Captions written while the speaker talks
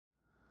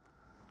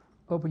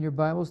Open your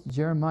Bibles to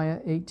Jeremiah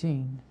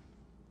 18.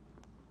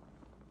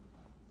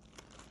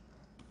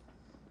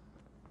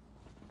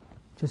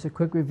 Just a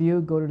quick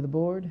review, go to the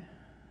board.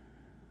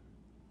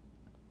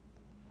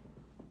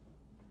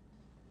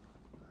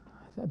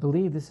 I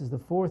believe this is the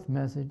fourth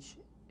message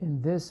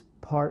in this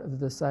part of the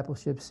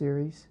discipleship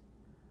series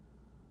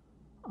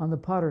on the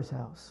potter's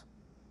house.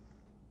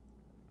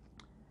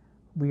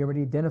 We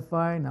already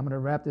identified, and I'm going to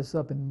wrap this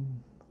up in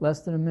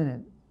less than a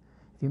minute.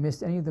 If you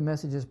missed any of the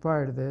messages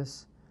prior to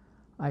this,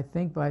 I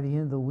think by the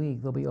end of the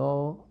week they'll be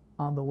all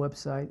on the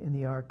website in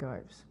the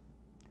archives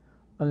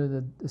under the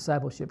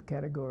discipleship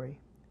category,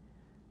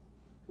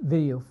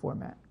 video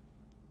format.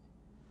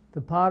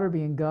 The potter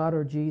being God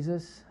or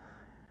Jesus,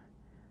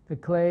 the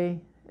clay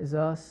is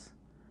us.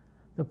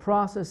 The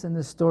process in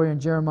this story in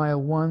Jeremiah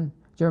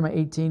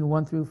 18,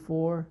 1 through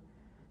 4,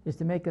 is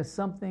to make us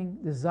something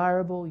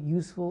desirable,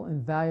 useful,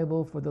 and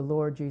valuable for the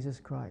Lord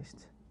Jesus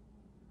Christ.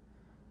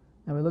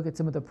 Now we look at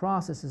some of the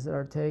processes that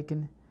are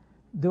taken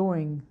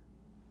during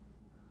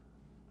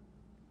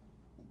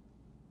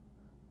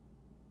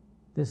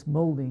this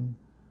molding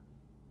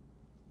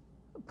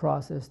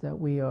process that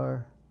we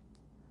are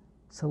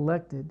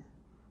selected,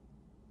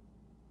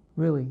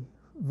 really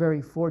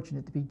very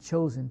fortunate to be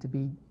chosen, to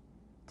be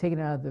taken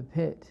out of the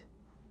pit.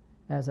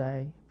 As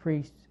I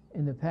preached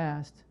in the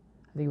past,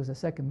 I think it was the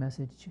second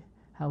message,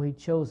 how he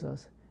chose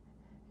us.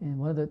 And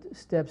one of the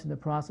steps in the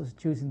process of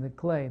choosing the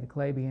clay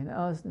being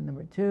us, and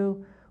number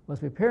 2 was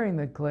preparing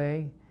the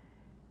clay.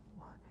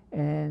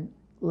 And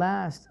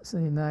last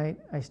Sunday night,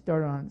 I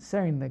started on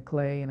centering the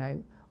clay, and I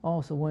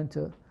also went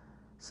to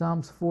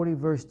Psalms 40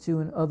 verse 2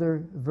 and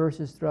other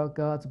verses throughout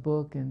God's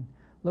book and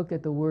looked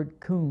at the word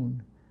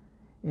kun.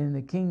 In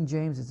the King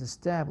James, it's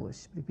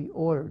established, to be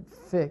ordered,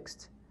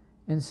 fixed,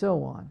 and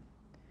so on.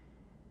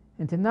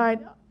 And tonight,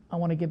 I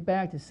want to get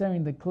back to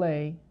centering the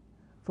clay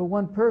for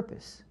one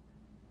purpose: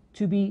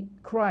 to be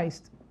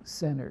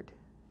Christ-centered.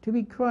 To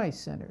be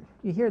Christ-centered.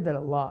 You hear that a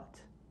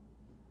lot.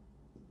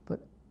 But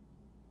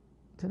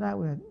tonight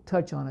we're going to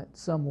touch on it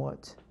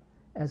somewhat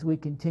as we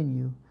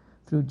continue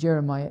through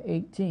Jeremiah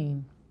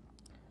 18,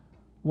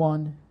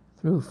 1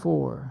 through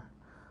 4.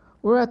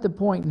 We're at the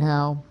point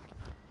now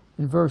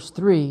in verse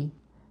 3,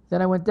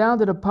 "Then I went down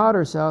to the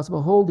potter's house,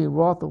 behold, he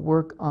wrought the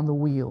work on the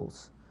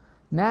wheels."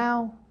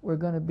 Now we're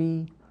going to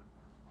be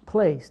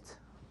placed,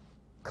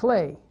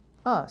 clay,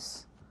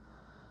 us,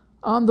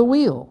 on the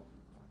wheel.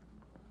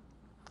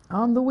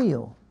 On the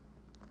wheel.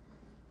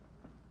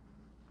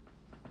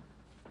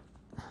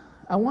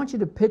 I want you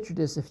to picture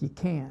this if you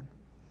can.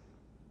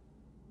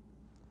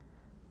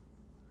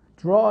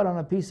 Draw it on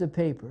a piece of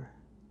paper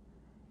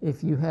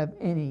if you have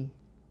any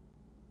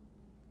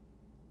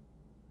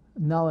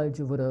knowledge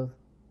of what of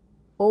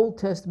Old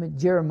Testament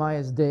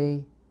Jeremiah's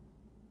day.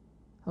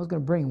 I was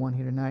going to bring one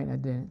here tonight and I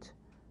didn't.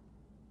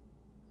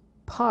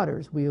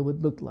 Potter's wheel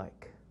would look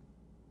like.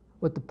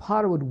 What the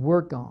potter would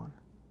work on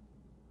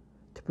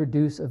to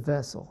produce a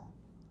vessel,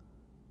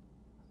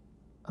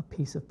 a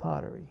piece of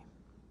pottery.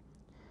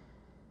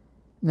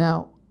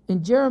 Now,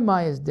 in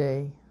Jeremiah's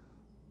day,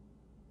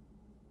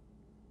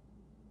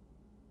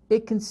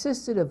 it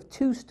consisted of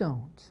 2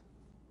 stones.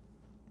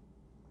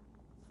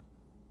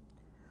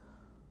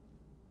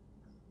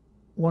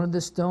 One of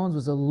the stones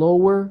was a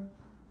lower,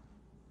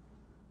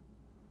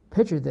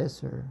 picture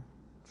this, or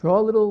draw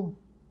a little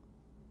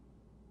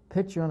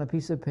picture on a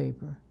piece of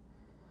paper.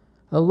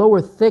 A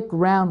lower, thick,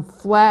 round,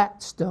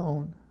 flat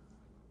stone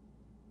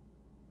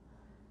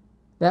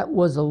that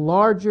was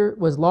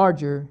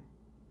larger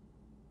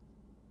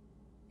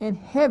and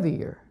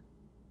heavier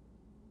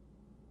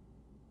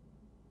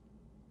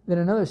than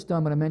another stone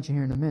I'm going to mention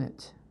here in a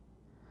minute.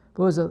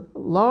 But it was a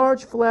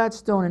large, flat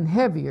stone and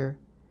heavier,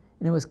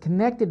 and it was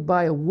connected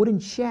by a wooden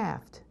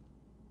shaft.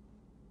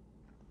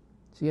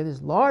 So you have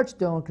this large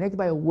stone connected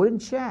by a wooden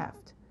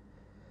shaft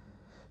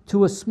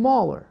to a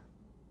smaller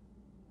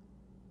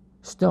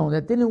stone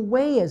that didn't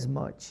weigh as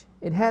much.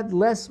 It had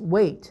less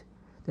weight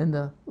than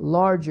the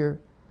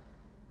larger,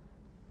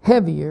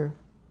 heavier,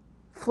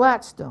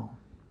 flat stone.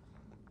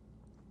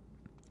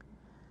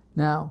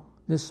 Now,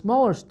 this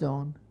smaller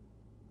stone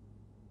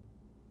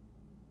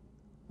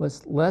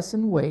was less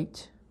in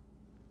weight,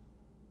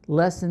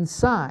 less in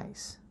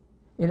size,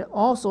 and it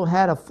also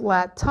had a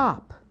flat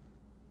top,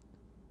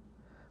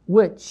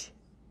 which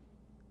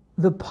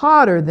the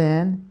potter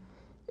then,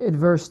 in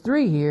verse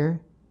 3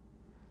 here,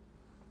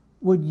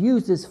 would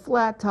use this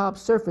flat top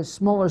surface,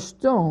 smaller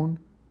stone,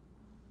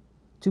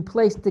 to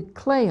place the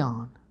clay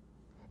on.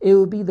 It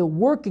would be the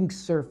working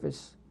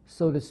surface,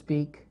 so to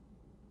speak,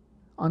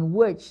 on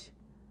which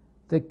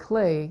the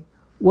clay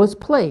was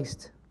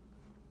placed.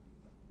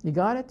 You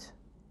got it?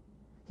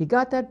 You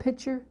got that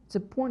picture? It's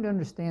important to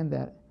understand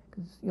that,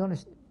 because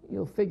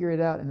you'll figure it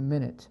out in a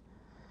minute.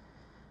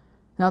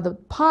 Now the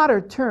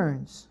potter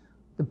turns.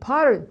 The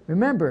potter,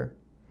 remember,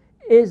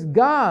 is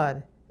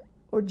God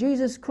or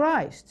Jesus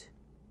Christ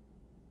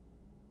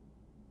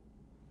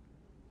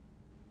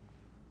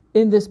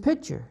in this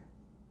picture.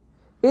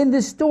 In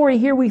this story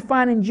here we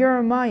find in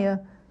Jeremiah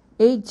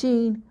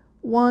 18,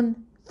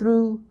 1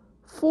 through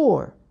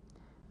 4.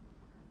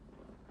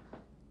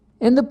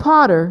 And the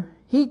potter,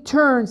 he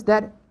turns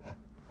that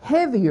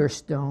heavier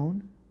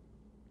stone.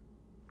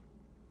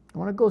 I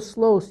want to go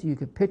slow so you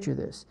can picture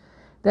this.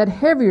 That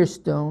heavier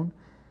stone,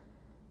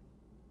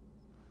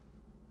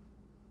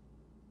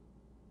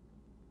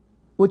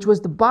 which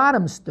was the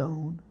bottom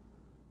stone,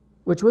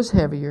 which was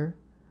heavier,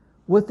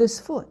 with his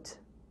foot.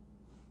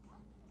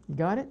 You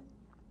got it?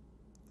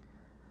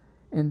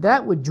 And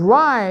that would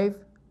drive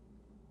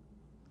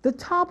the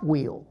top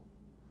wheel.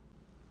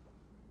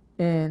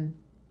 And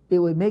it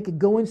would make it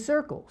go in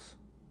circles.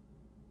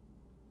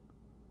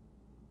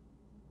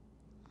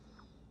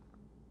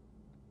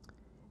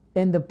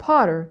 And the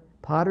potter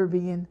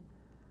being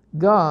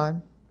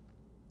God,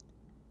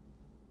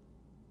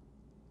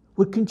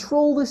 would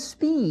control the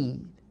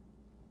speed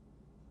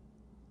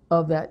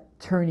of that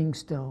turning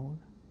stone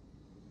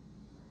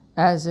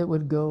as it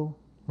would go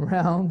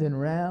round and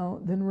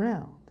round and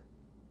round.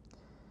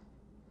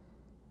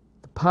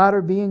 The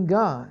potter being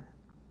God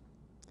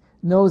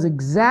knows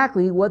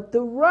exactly what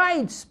the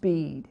right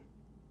speed.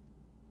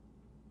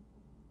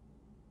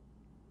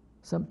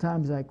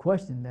 Sometimes I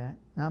question that.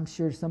 I'm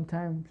sure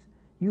sometimes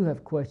you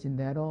have questioned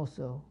that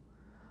also.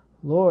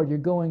 Lord, you're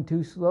going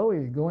too slow or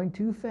you're going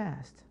too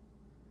fast.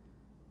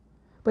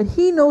 But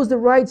he knows the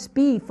right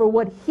speed for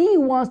what he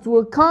wants to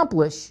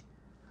accomplish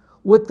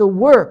with the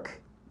work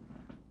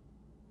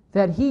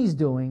that he's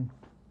doing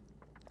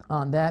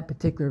on that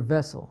particular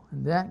vessel.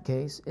 In that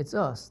case, it's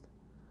us.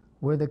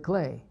 We're the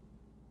clay.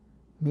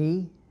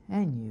 Me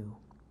and you.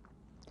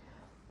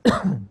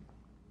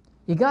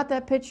 You got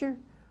that picture?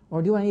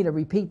 Or do I need to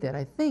repeat that?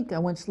 I think I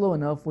went slow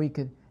enough where you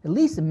could at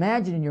least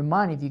imagine in your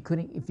mind if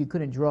you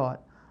couldn't draw it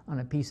on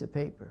a piece of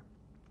paper.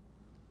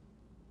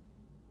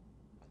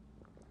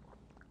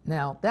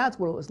 Now, that's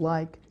what it was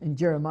like in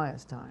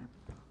Jeremiah's time,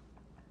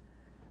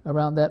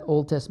 around that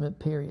Old Testament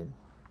period.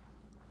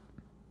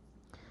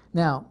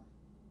 Now,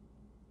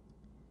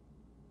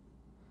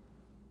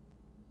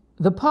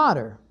 the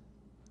potter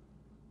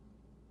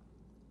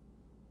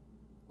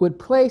would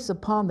place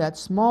upon that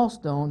small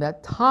stone,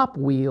 that top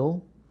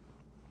wheel,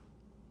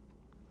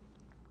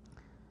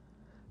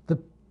 the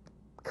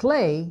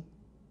clay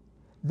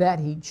that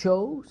he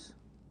chose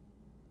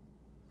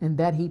and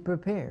that he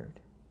prepared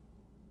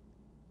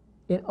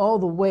in all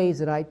the ways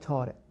that I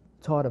taught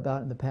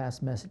about in the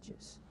past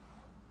messages.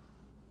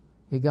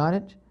 You got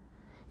it?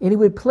 And he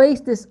would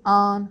place this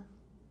on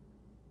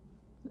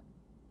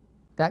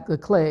the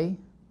clay.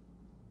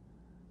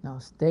 Now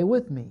stay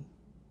with me.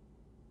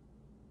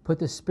 Put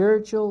the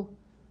spiritual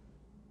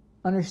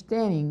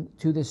understanding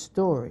to this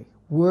story.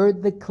 We're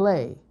the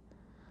clay.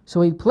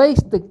 So he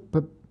placed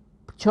the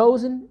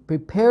chosen,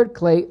 prepared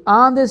clay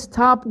on this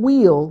top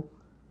wheel,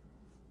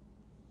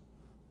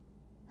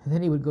 and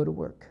then he would go to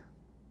work.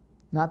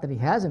 Not that he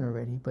hasn't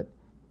already, but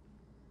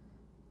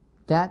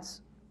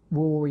that's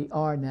where we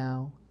are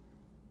now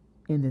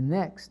in the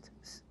next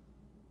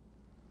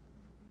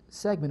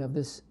segment of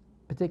this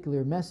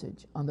particular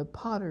message on the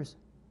potter's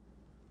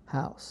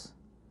house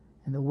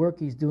and the work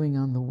he's doing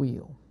on the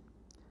wheel.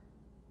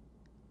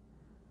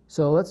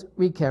 So let's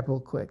recap real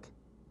quick.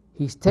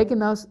 He's taken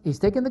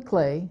the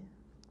clay,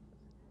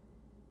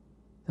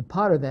 the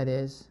potter that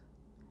is,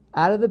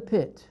 out of the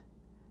pit,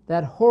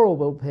 that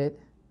horrible pit,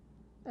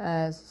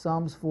 as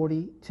Psalms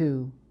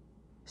 42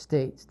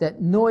 states,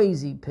 that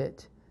noisy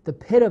pit, the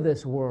pit of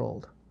this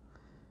world.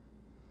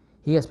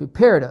 He has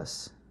prepared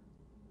us,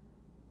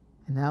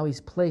 and now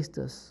he's placed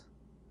us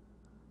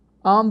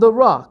on the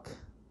rock,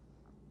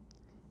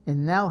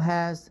 and now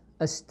has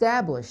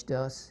established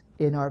us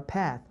in our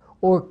path,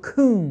 or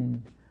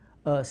cooned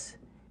us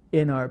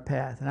in our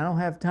path. And I don't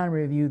have time to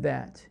review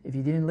that. If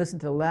you didn't listen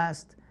to the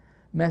last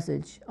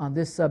message on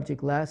this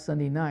subject last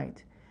Sunday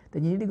night,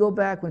 then you need to go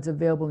back when it's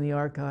available in the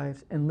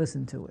archives and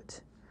listen to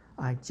it.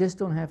 I just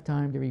don't have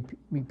time to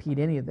repeat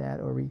any of that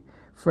or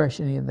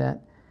refresh any of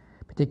that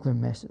particular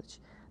message.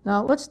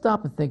 Now, let's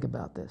stop and think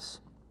about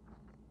this.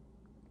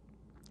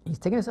 He's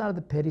taken us out of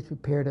the pit, he's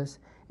prepared us,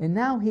 and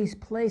now he's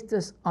placed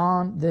us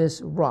on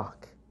this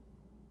rock.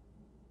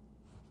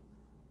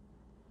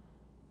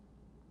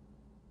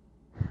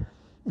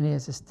 And he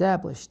has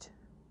established,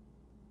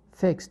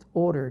 fixed,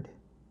 ordered,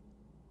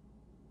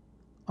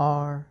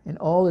 and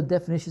all the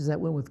definitions that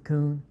went with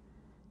Kuhn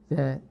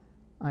that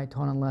I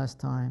taught on last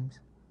times,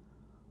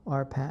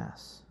 our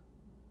paths.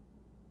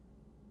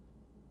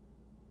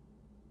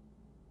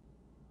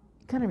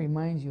 It kind of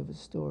reminds you of a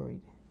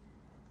story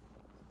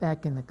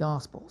back in the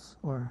Gospels,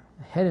 or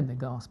ahead in the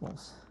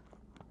Gospels.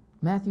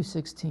 Matthew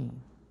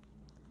 16.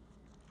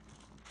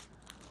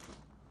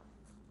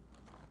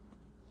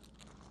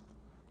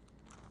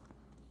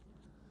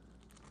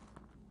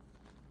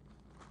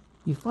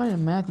 You find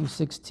in Matthew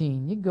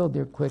 16, you go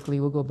there quickly,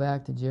 we'll go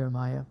back to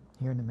Jeremiah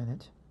here in a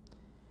minute.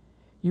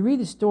 You read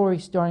the story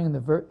starting in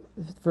the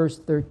verse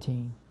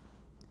 13.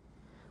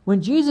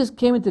 When Jesus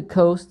came into the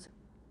coast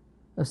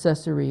of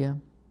Caesarea,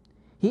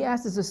 he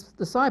asked his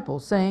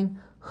disciples, saying,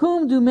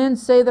 "Whom do men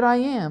say that I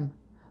am?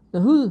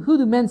 Who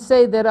do men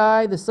say that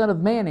I, the Son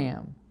of Man,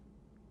 am?"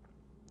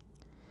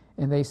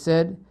 And they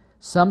said,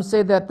 "Some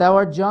say that thou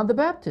art John the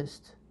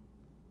Baptist.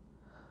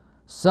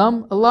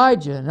 some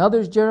Elijah, and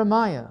others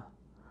Jeremiah,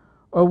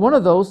 or one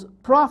of those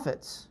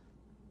prophets.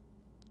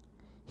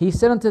 He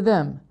said unto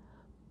them,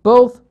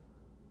 both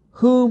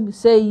whom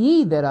say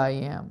ye that I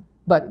am?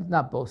 But,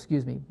 not both,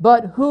 excuse me.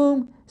 But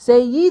whom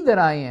say ye that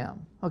I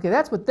am? Okay,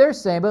 that's what they're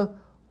saying, but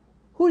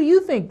who do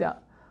you think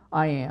that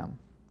I am?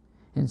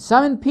 And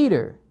Simon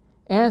Peter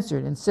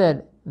answered and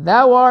said,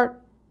 Thou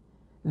art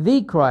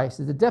the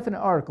Christ, is a definite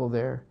article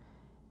there,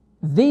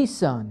 the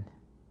Son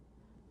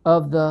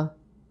of the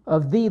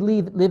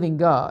living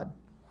God.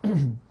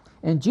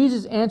 And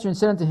Jesus answered and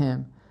said unto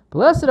him,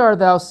 Blessed art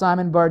thou,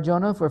 Simon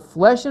Bar-Jonah, for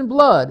flesh and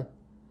blood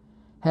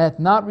hath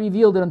not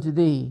revealed it unto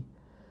thee,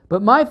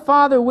 but my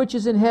Father which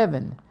is in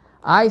heaven.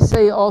 I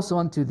say also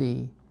unto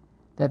thee,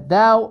 that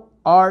thou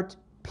art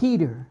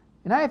Peter.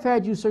 And I have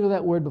had you circle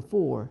that word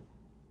before.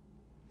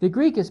 The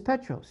Greek is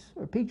Petros,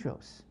 or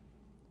Petros.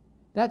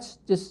 That's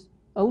just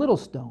a little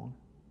stone,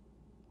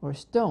 or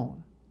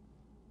stone.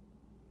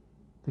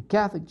 The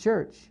Catholic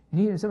Church, and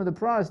even some of the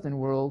Protestant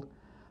world,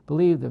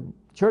 believe the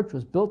church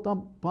was built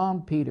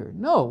upon Peter.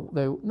 No,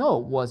 it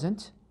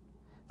wasn't.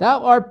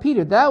 Thou art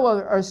Peter, thou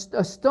art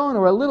a stone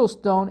or a little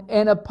stone,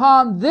 and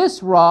upon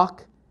this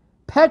rock,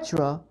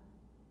 Petra,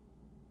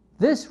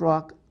 this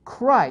rock,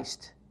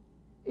 Christ,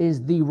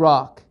 is the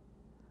rock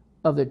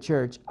of the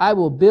church. I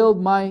will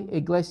build my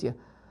iglesia.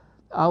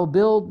 I will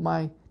build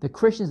the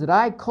Christians that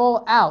I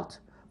call out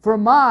for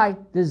my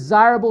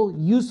desirable,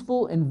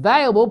 useful, and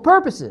valuable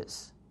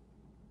purposes.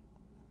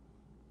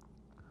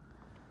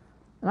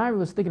 And I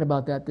was thinking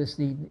about that this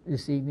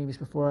evening just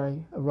before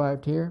I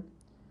arrived here.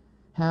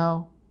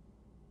 How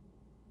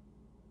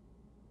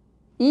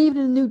even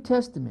the New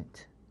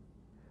Testament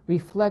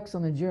reflects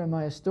on the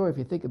Jeremiah story, if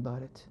you think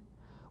about it.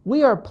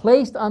 We are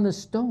placed on the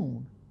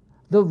stone,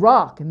 the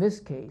rock in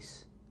this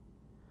case.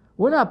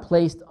 We're not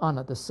placed on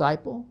a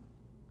disciple.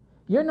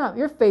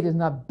 Your faith is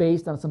not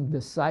based on some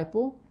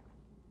disciple.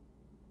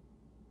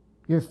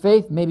 Your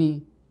faith may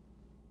be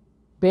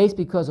based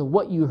because of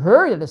what you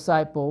heard a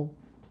disciple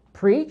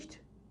preached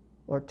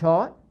or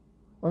taught,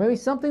 or maybe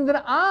something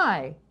that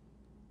I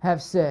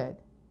have said.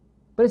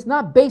 But it's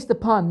not based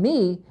upon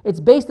me, it's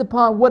based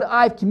upon what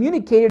I've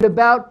communicated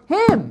about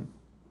him.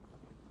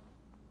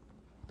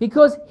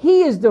 Because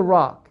he is the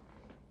rock.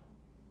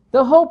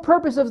 The whole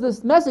purpose of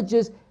this message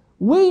is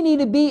we need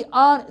to be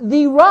on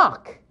the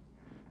rock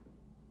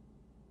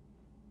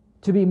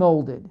to be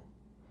molded.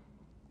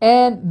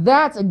 And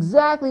that's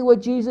exactly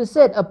what Jesus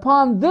said.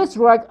 Upon this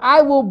rock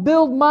I will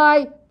build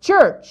my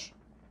church.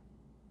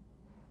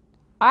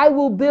 I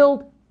will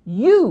build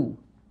you.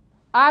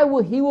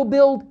 He will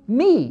build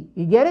me.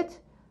 You get it?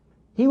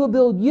 He will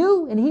build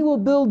you and he will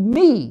build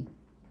me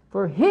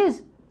for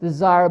his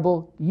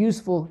desirable,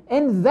 useful,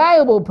 and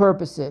valuable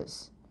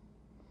purposes.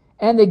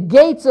 And the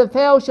gates of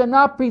hell shall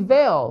not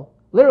prevail.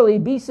 Literally,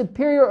 be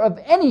superior of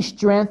any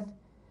strength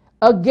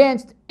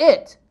against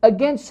it.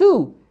 Against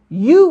who?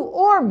 You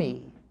or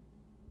me.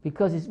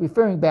 Because he's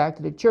referring back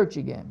to the church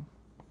again.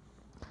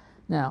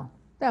 Now,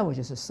 that was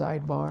just a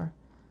sidebar.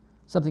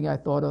 Something I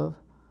thought of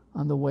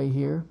on the way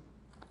here.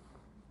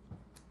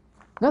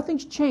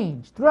 Nothing's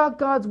changed. Throughout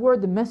God's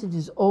Word, the message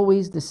is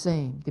always the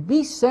same. To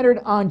be centered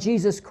on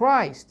Jesus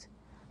Christ.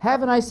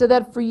 Haven't I said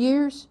that for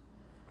years?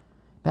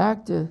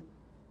 Back to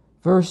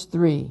verse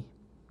 3.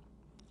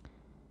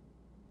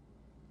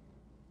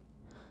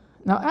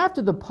 Now,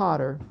 after the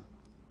potter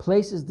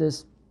places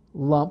this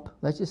lump,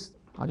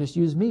 I'll just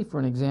use me for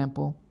an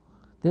example.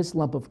 This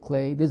lump of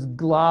clay, this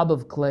glob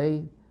of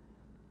clay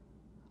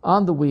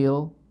on the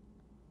wheel,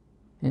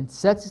 and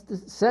sets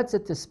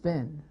it to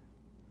spin.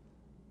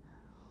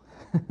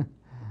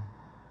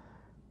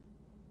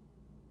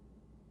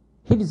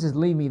 He just doesn't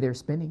leave me there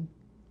spinning.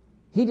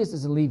 He just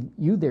doesn't leave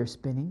you there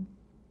spinning.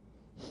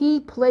 He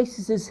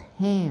places his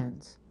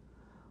hands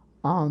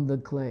on the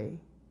clay.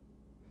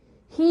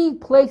 He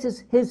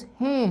places his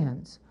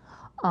hands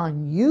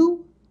on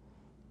you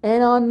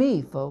and on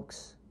me,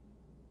 folks.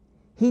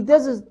 He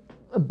doesn't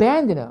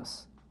abandon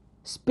us,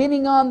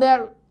 spinning on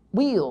that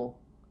wheel,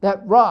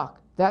 that rock,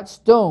 that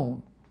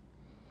stone.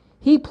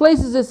 He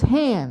places his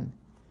hand.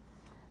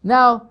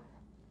 Now,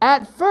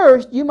 at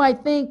first, you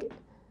might think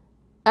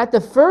at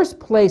the first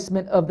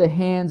placement of the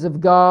hands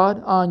of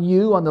God on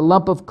you, on the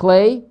lump of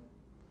clay,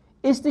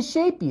 is to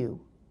shape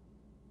you.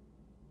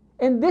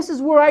 And this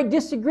is where I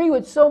disagree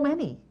with so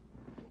many.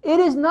 It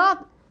is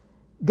not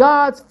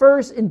God's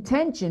first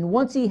intention,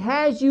 once he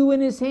has you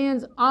in his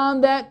hands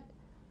on that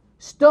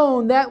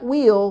stone, that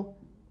wheel,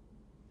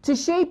 to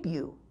shape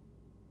you.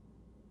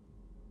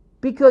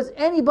 Because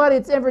anybody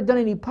that's ever done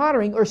any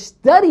pottering or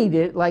studied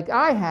it like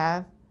I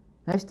have,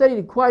 and I've studied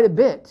it quite a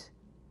bit,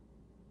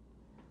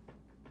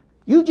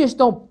 you just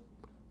don't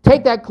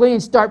take that clay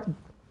and start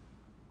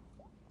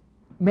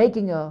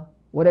making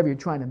whatever you're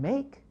trying to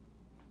make.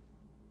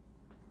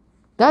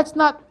 That's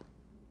not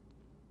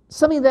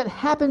something that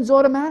happens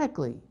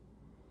automatically.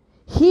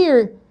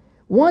 Here,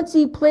 once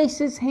he places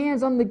his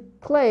hands on the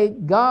clay,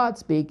 God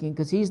speaking,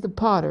 because he's the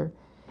potter,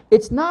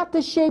 it's not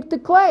to shape the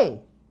clay.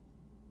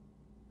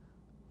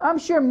 I'm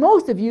sure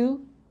most of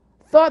you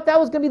thought that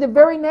was going to be the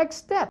very next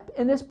step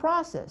in this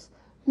process.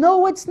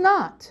 No, it's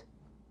not.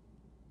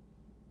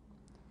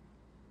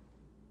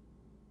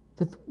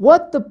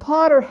 What the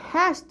potter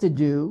has to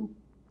do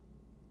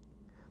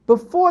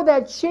before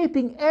that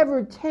shaping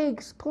ever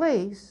takes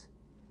place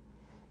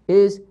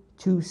is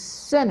to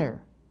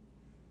center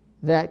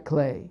that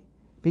clay.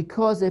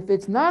 Because if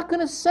it's not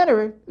going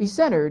to be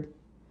centered,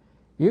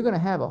 you're going to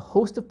have a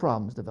host of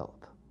problems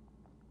develop.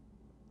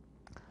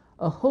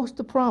 A host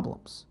of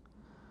problems.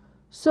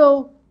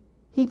 So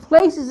he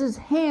places his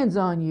hands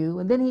on you,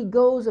 and then he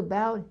goes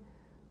about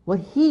what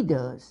he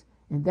does,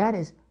 and that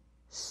is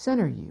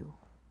center you.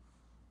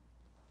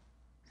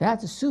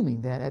 That's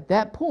assuming that at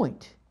that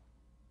point,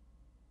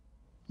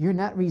 you're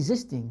not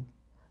resisting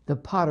the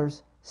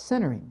potter's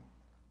centering.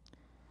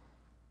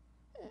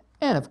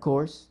 And of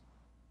course,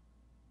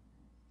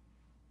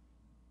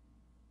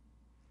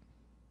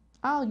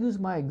 I'll use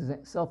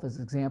myself as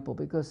an example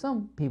because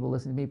some people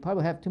listening to me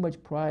probably have too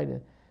much pride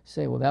to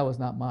say, well, that was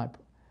not my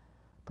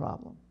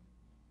problem.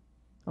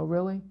 Oh,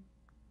 really?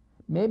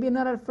 Maybe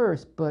not at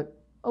first, but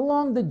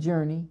along the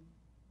journey,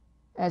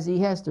 as he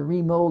has to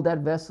remold that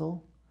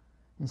vessel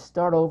and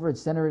start over and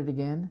center it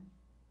again,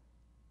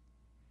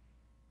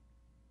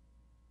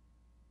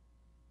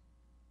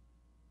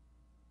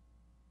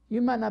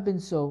 you might not have been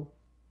so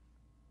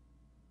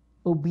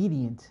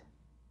obedient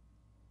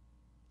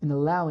in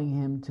allowing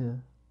him to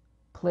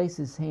place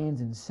his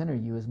hands and center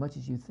you as much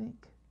as you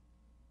think.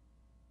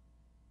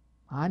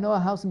 I know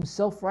how some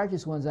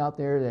self-righteous ones out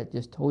there that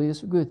just totally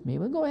disagree with me,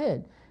 but go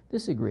ahead,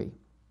 disagree.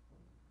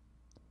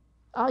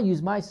 I'll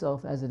use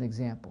myself as an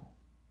example.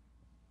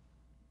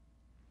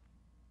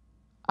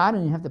 I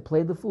don't even have to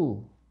play the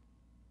fool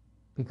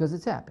because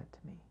it's happened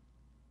to me.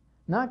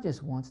 Not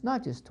just once,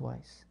 not just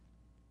twice,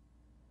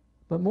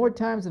 but more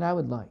times than I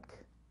would like.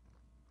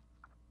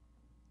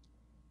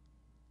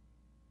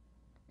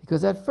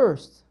 Because at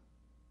first,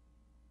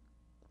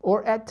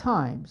 or at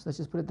times, let's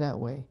just put it that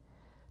way,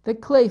 the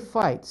clay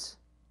fights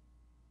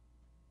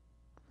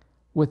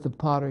with the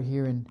potter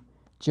here in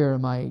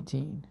Jeremiah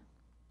 18.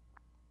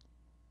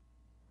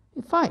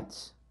 It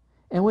fights.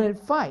 And when it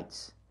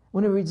fights,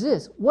 when it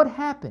resists, what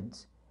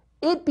happens?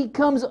 It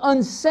becomes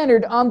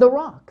uncentered on the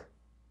rock.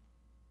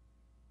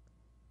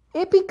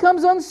 It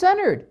becomes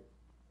uncentered.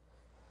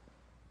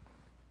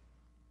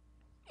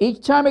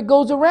 Each time it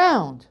goes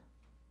around,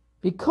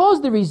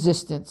 because the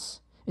resistance,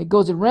 it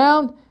goes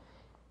around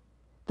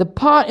the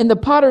pot in the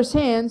potter's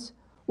hands,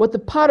 what the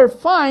potter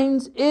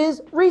finds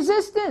is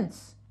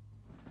resistance.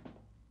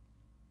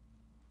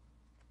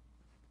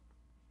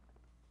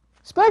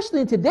 Especially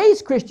in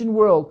today's Christian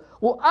world.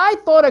 Well, I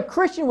thought a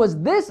Christian was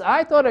this,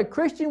 I thought a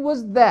Christian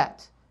was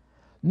that.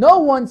 No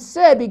one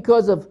said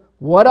because of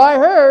what I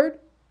heard,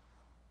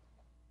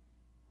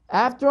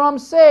 after I'm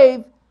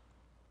saved,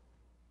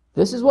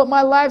 this is what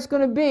my life's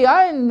going to be.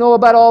 I didn't know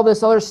about all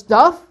this other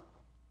stuff.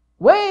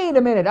 Wait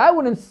a minute, I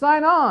wouldn't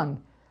sign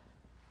on.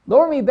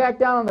 Lower me back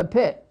down in the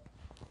pit.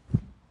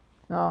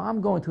 No, I'm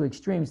going to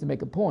extremes to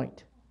make a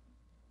point.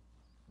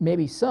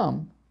 Maybe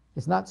some,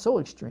 it's not so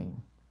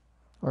extreme,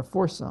 or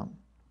for some.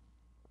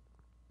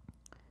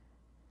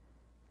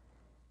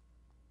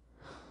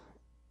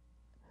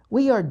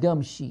 We are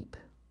dumb sheep.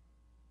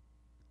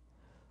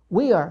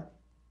 We are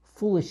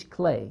foolish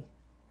clay,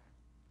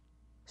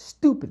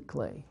 stupid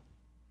clay,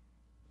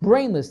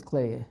 brainless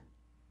clay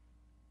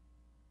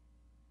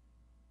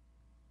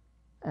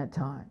at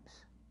times.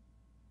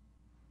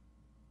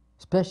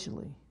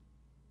 Especially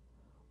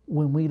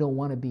when we don't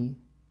want to be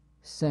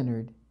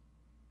centered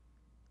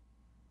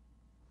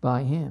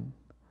by him.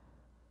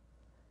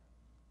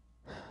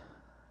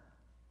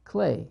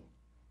 Clay,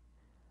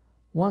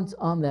 once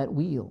on that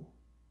wheel,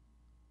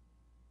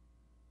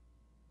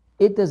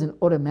 it doesn't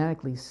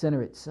automatically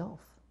center itself,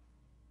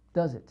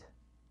 does it?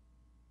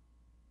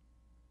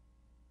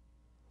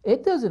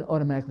 It doesn't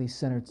automatically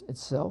center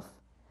itself.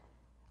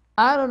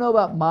 I don't know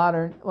about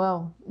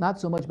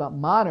not so much about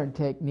modern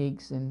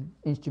techniques and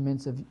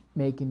instruments of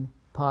making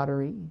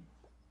pottery.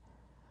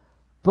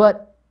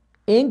 But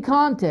in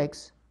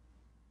context,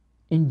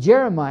 in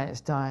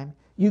Jeremiah's time,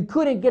 you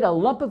couldn't get a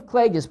lump of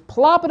clay, just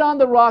plop it on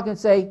the rock and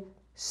say,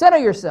 center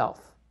yourself.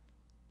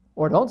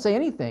 Or don't say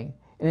anything,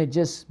 and it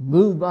just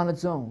moved on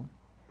its own.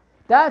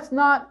 That's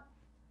not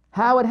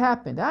how it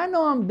happened. I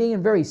know I'm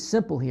being very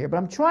simple here, but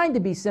I'm trying to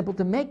be simple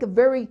to make a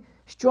very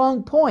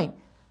strong point.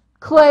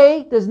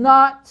 Clay does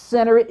not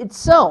center it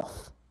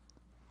itself.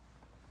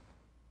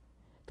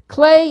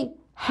 Clay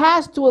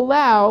has to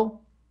allow,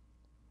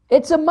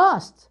 it's a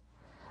must,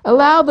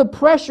 allow the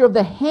pressure of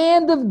the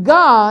hand of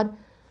God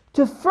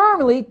to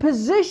firmly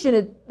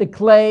position the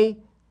clay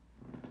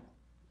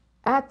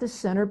at the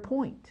center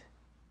point.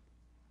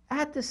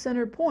 At the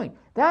center point.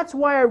 That's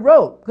why I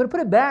wrote, I'm going to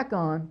put it back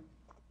on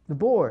the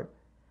board.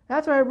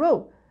 That's why I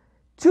wrote,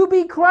 to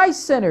be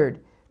Christ-centered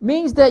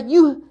means that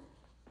you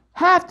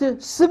have to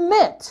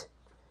submit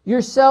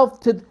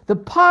yourself to the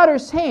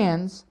potter's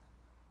hands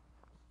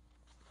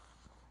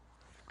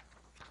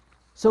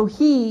so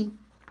he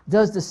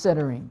does the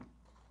centering.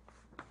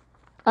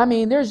 I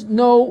mean, there's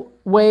no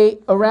way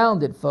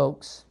around it,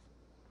 folks.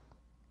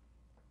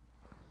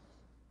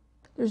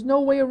 There's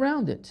no way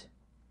around it.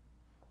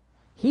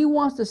 He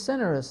wants to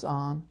center us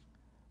on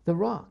the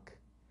rock.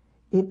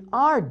 In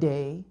our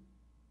day,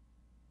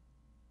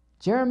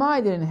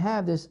 Jeremiah didn't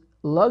have this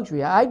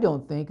luxury, I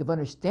don't think, of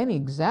understanding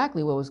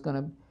exactly what was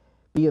going to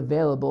be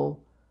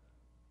available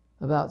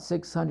about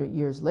 600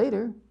 years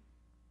later.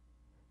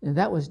 And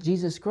that was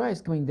Jesus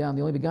Christ coming down,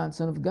 the only begotten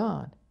Son of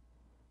God.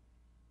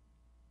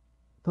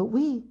 But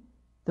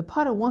the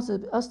potter wants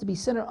us to be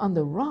centered on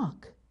the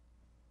rock.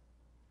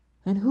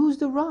 And who's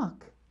the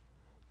rock?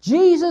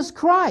 Jesus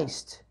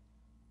Christ.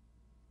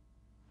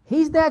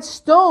 He's that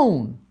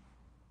stone,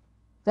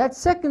 that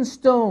second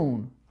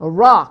stone, a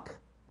rock.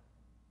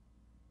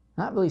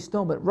 Not really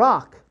stone, but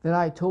rock that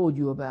I told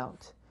you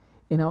about.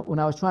 You know, when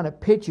I was trying to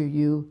picture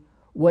you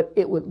what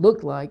it would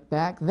look like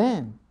back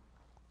then.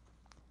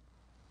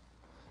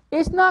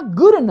 It's not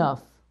good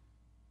enough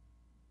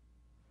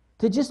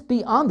to just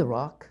be on the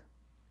rock.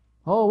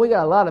 Oh, we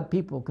got a lot of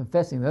people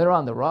confessing they're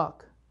on the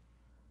rock.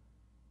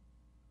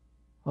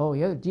 Oh,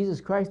 yeah,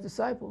 Jesus Christ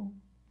disciple.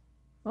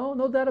 Oh,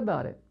 no doubt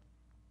about it.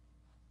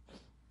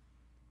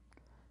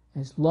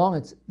 As long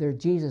as they're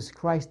Jesus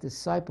Christ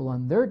disciple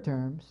on their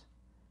terms,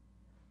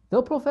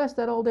 they'll profess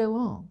that all day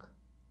long.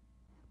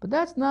 But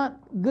that's not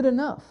good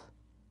enough.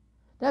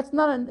 It's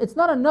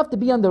not enough to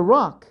be on the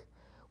rock.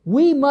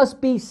 We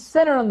must be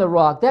centered on the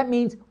rock. That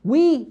means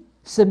we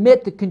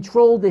submit the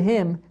control to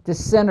Him to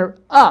center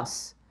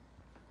us.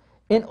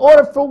 In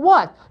order for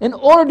what? In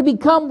order to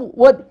become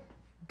what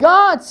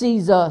God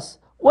sees us,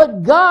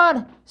 what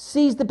God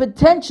sees the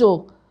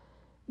potential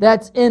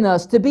that's in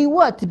us to be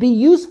what? To be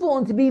useful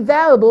and to be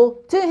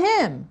valuable to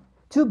Him,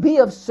 to be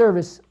of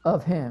service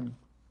of Him.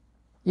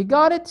 You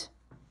got it?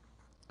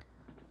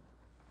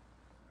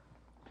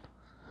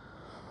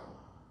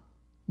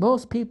 All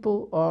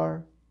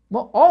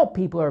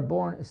people are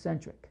born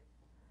eccentric.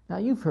 Now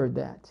you've heard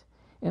that.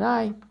 And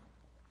I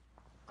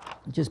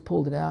just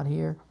pulled it out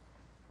here.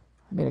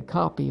 I made a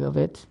copy of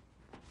it.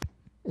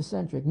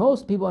 Eccentric.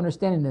 Most people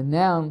understand in the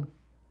noun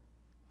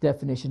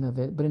definition of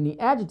it, but in the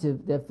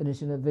adjective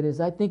definition of it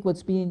is, I think,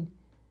 what's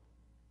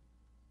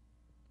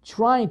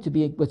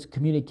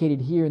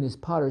communicated here in this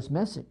potter's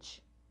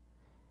message.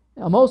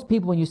 Now, most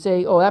people, when you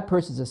say, oh, that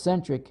person's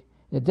eccentric,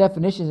 the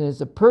definition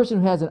is a person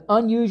who has an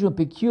unusual,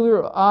 peculiar,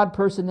 or odd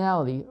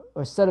personality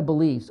or set of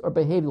beliefs or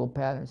behavioral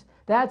patterns.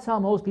 That's how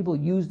most people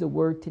use the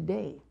word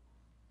today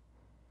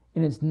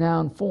in its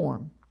noun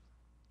form.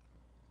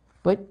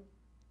 But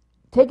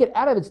take it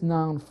out of its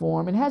noun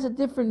form, it has a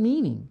different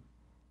meaning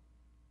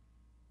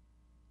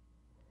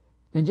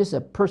than just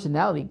a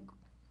personality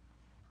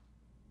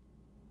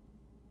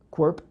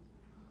quirk.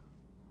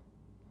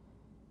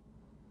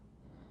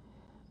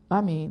 I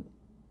mean,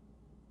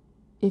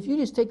 if you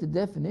just take the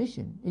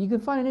definition, and you can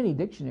find it in any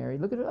dictionary,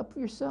 look it up for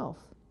yourself.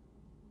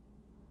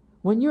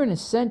 When you're an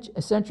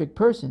eccentric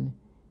person,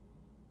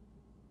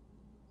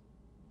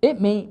 it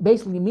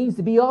basically means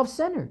to be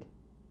off-centered.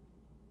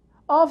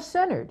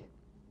 Off-centered.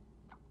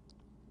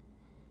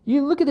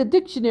 You look at the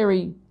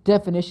dictionary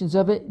definitions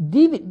of it,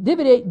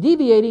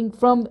 deviating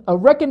from a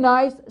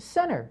recognized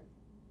center.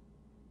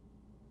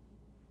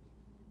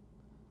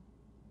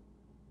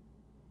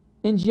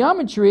 In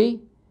geometry,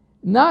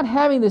 not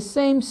having the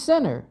same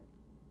center.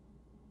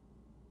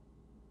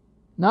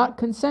 Not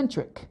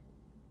concentric.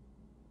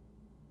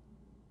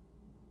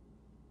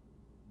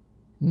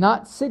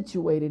 Not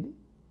situated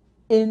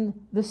in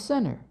the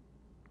center.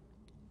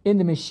 In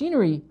the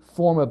machinery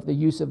form of the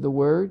use of the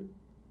word,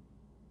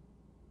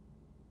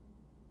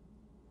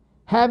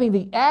 having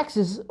the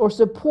axis or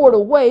support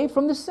away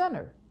from the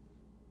center.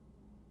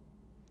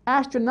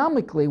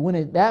 Astronomically,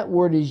 when that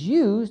word is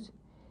used,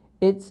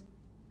 it's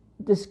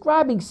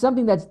describing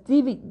something that's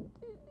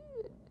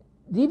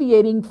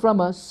deviating from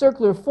a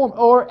circular form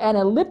or an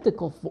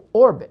elliptical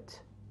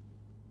orbit.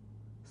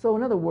 So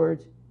in other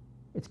words,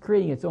 it's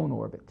creating its own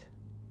orbit.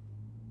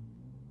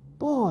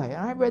 Boy,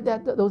 I read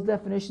those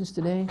definitions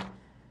today.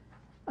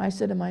 I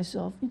said to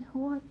myself, you know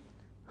what?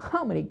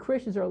 How many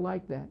Christians are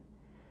like that?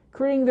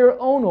 Creating their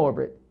own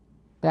orbit.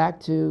 Back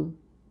to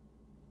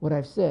what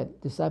I've said,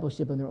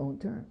 discipleship on their own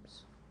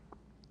terms.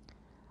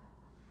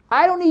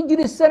 I don't need you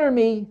to center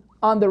me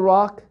on the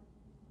rock.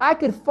 I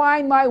could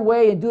find my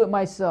way and do it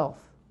myself.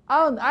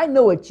 I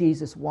know what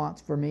Jesus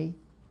wants for me.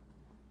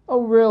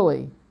 Oh,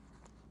 really?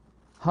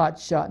 Hot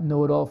shot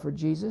know-it-all for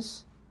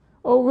Jesus.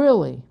 Oh,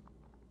 really?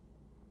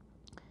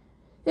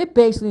 It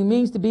basically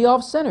means to be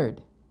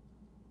off-centered.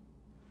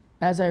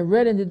 As I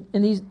read in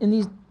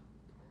these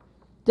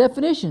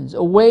definitions,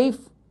 away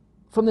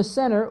from the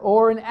center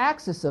or an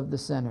axis of the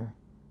center.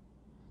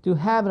 To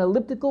have an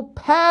elliptical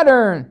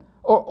pattern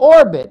or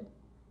orbit.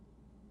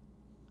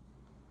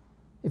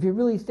 If you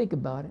really think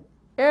about it,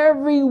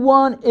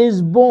 everyone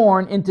is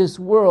born into this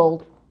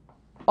world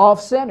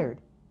off-centered.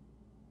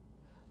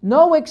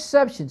 No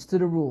exceptions to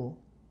the rule.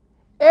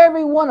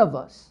 Every one of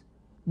us,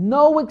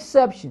 no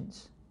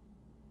exceptions,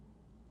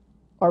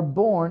 are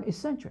born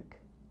eccentric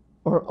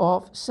or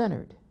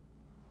off-centered.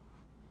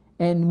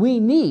 And we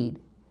need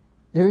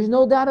There is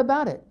no doubt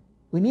about it.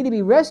 We need to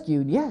be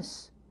rescued,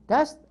 yes.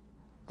 That's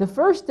the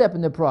first step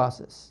in the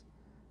process.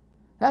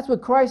 That's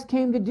what Christ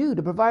came to do,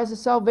 to provide us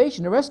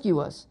salvation, to rescue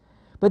us.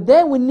 But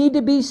then we need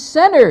to be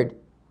centered.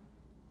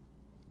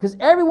 Because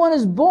everyone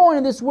is born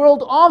in this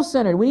world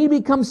off-centered. We need to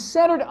become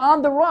centered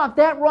on the rock,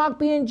 that rock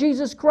being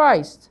Jesus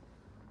Christ.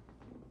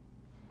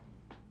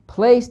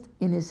 Placed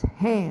in His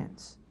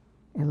hands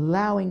and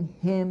allowing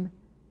Him,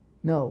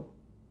 no,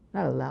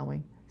 not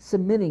allowing,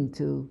 submitting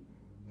to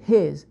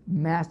His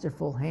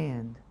masterful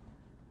hand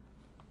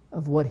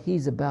of what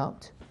He's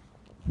about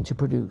to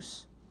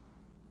produce.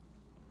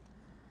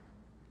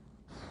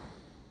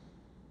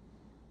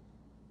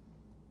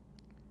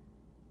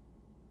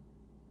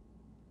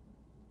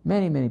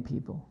 Many, many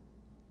people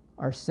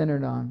are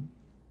centered on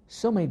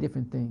so many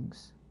different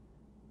things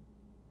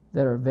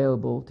that are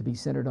available to be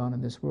centered on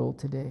in this world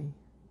today.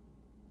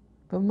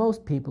 But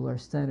most people are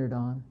centered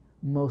on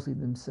mostly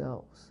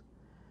themselves.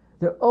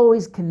 They're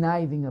always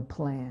conniving a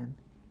plan,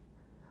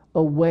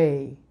 a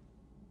way,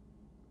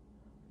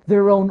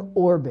 their own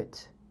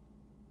orbit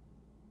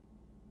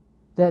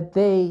that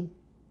they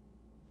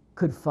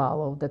could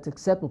follow, that's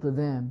acceptable to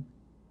them.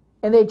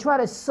 And they try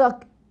to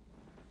suck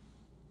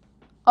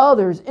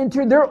others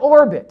into their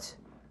orbit.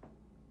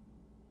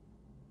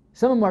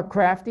 Some of them are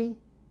crafty.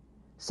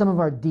 Some of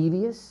them are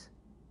devious.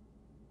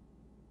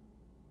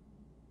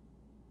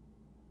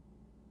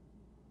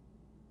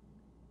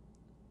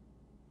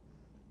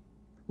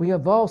 We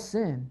have all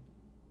sinned.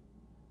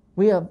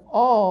 We have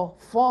all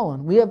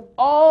fallen. We have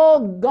all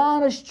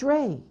gone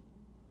astray.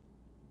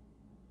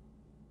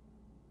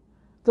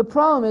 The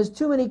problem is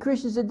too many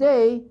Christians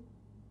today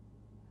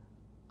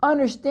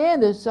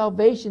understand the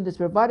salvation that's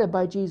provided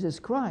by Jesus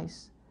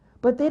Christ,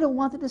 but they don't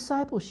want the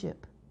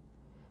discipleship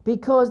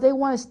because they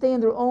want to stay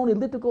in their own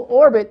elliptical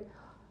orbit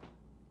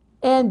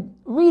and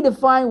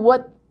redefine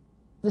what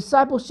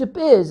discipleship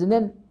is and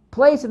then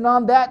place it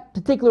on that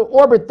particular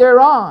orbit they're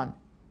on.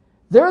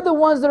 They're the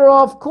ones that are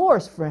off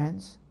course,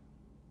 friends.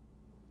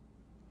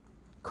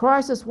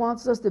 Christ just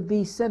wants us to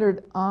be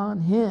centered on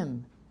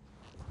Him.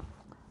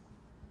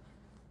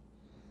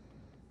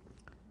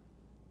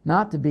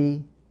 Not to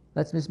be,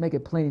 let's just make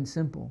it plain and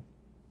simple,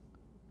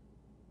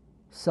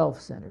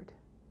 self-centered.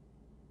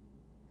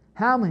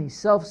 How many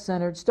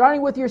self-centered,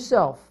 starting with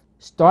yourself,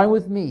 starting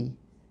with me,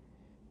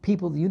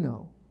 people you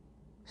know,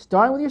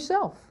 starting with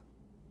yourself.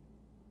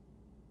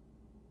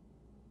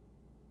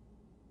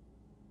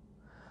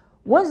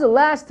 When's the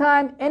last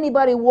time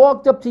anybody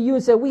walked up to you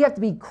and said, we have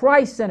to be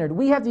Christ-centered,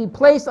 we have to be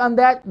placed on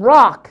that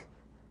rock,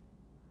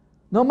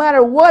 no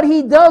matter what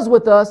He does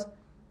with us,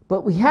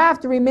 but we have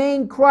to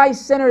remain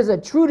Christ-centered as a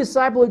true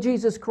disciple of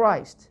Jesus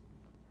Christ.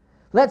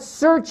 Let's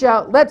search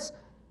out, let's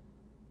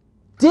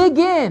dig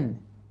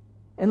in,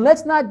 and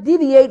let's not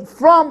deviate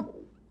from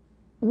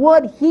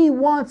what He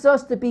wants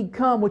us to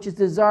become, which is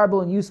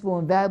desirable and useful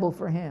and valuable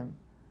for Him.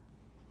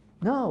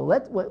 No,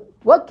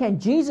 what can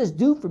Jesus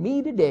do for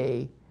me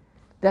today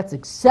that's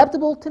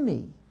acceptable to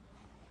me?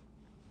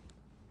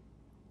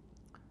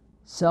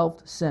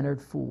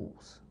 Self-centered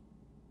fools.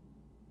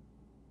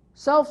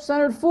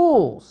 Self-centered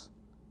fools.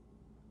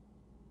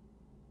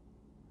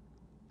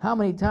 How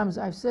many times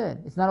I've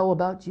said, it's not all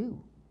about you.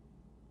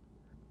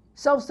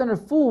 Self-centered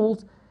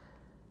fools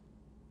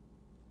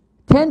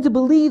tend to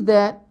believe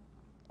that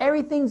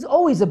everything's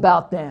always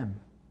about them.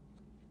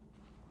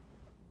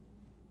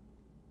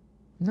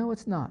 No,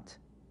 it's not.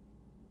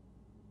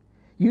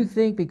 You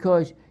think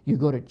because you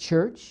go to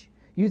church,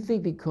 you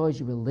think because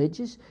you're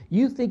religious,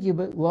 you think you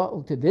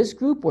belong to this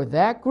group or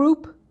that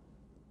group,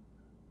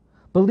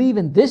 believe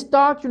in this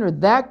doctrine or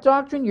that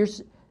doctrine,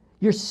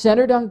 you're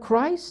centered on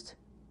Christ?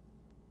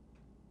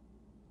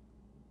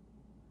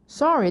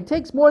 Sorry, it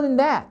takes more than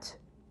that.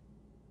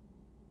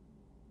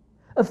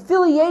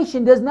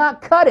 Affiliation does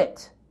not cut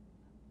it.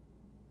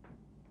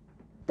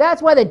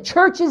 That's why the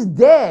church is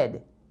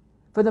dead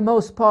for the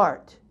most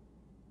part.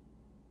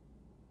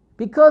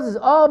 Because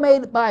it's all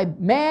made by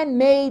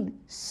man-made,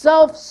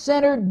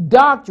 self-centered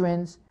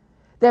doctrines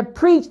that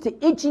preach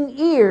to itching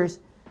ears,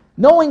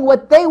 knowing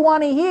what they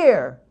want to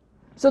hear.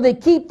 So they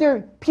keep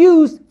their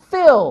pews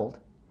filled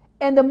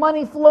and the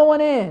money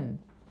flowing in.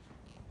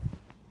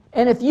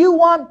 And if you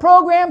want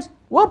programs,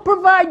 we'll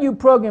provide you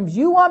programs.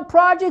 You want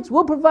projects,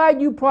 we'll provide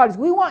you projects.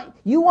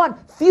 You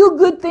want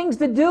feel-good things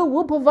to do,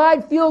 we'll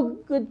provide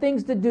feel-good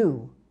things to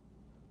do.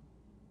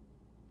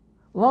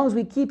 As long as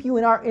we keep you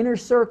in our inner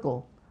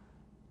circle,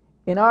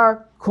 in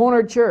our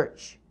corner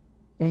church,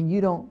 and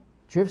you don't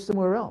drift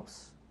somewhere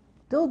else.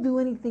 They'll do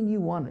anything you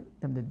want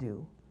them to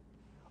do,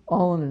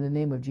 all in the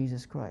name of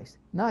Jesus Christ.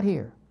 Not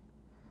here.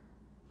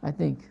 I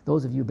think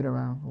those of you who've been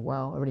around a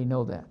while already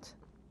know that.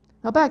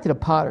 Now back to the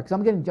potter, because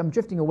I'm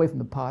drifting away from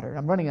the potter.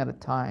 I'm running out of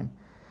time.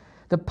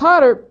 The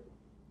potter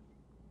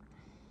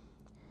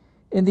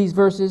in these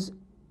verses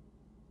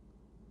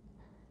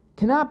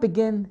cannot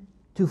begin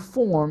to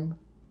form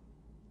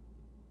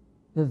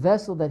the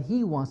vessel that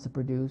he wants to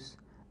produce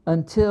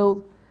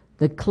until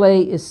the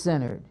clay is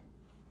centered.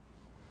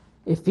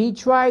 If he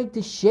tried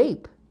to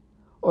shape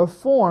or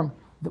form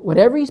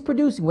whatever he's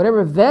producing,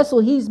 whatever vessel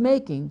he's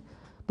making,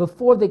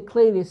 before the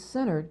clay is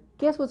centered,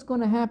 guess what's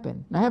going to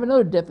happen? And I have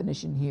another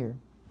definition here.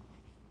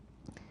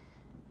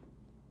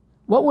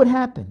 What would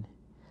happen?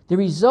 The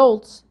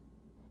results,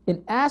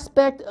 an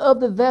aspect of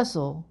the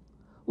vessel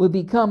would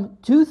become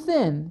too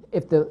thin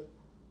if the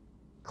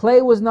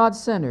clay was not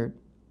centered.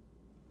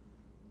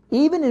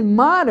 Even in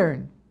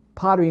modern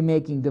pottery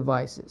making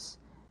devices,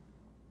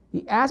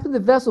 the aspect of the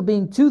vessel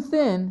being too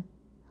thin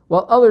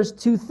while others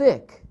too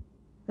thick.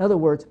 In other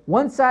words,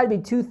 one side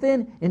would be too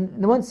thin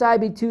and one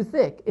side would be too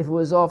thick if it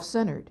was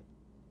off-centered.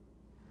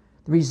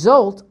 The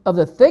result of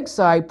the thick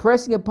side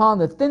pressing upon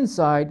the thin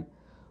side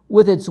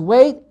with its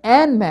weight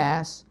and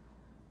mass,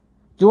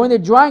 during the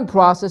drying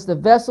process, the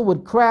vessel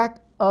would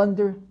crack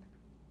under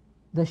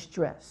the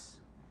stress.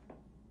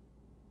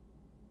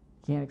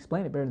 Can't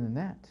explain it better than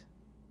that.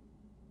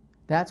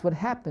 That's what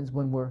happens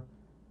when we're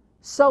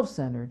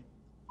self-centered,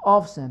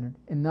 off-centered,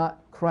 and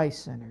not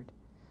Christ-centered.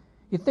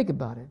 You think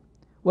about it.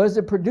 What does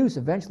it produce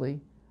eventually?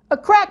 A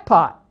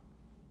crackpot.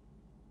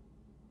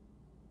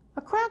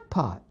 A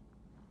crackpot.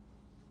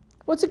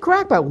 What's a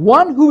crackpot?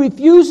 One who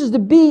refuses to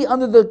be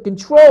under the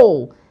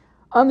control,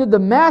 under the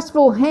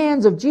masterful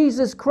hands of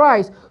Jesus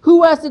Christ,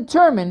 who has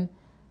determined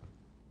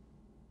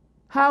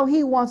how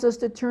he wants us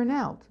to turn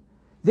out.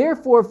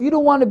 Therefore, if you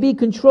don't want to be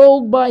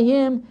controlled by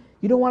him,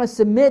 you don't want to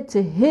submit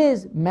to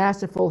his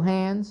masterful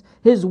hands,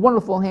 his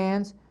wonderful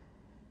hands,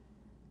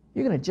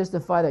 you're going to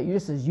justify that you're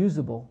just as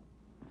usable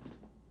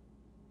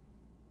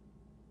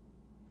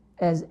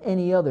as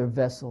any other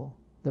vessel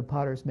the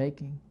potter's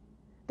making.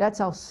 That's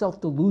how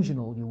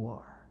self-delusional you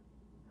are.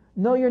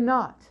 No, you're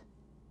not.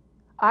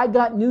 I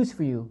got news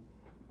for you.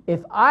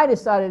 If I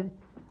decided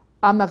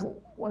I'm not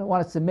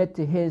want to submit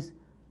to his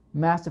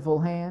masterful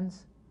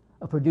hands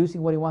of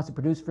producing what he wants to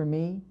produce for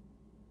me,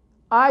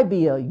 I'd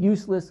be a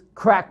useless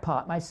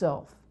crackpot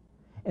myself.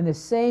 And the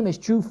same is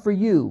true for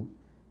you.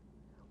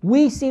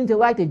 We seem to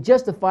like to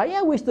justify,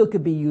 yeah, we still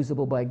could be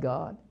usable by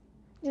God.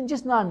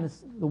 Just not in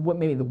this,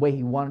 maybe the way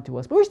he wanted to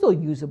us, but we're still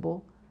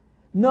usable.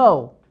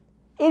 No,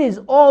 it is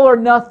all or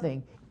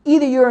nothing.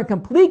 Either you're in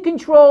complete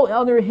control,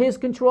 under his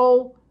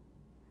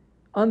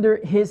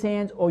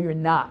hands, or you're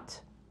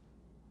not.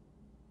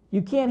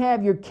 You can't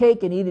have your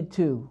cake and eat it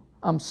too.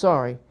 I'm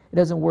sorry. It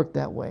doesn't work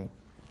that way.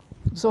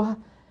 So,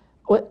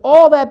 with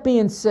all that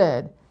being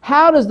said,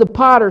 how does the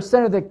potter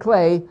center the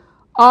clay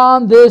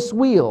on this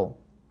wheel?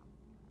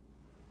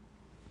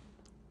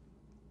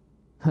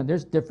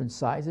 There's different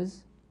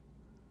sizes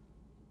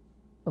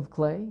of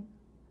clay.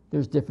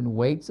 There's different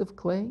weights of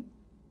clay,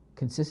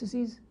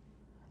 consistencies,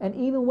 and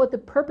even what the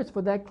purpose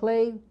for that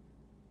clay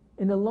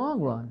in the long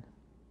run.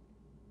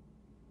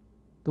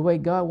 The way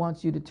God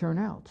wants you to turn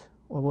out,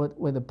 or what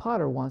way the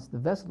potter wants the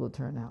vessel to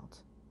turn out.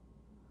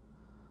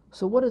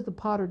 So what does the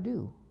potter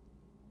do?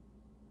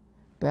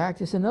 Back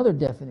to another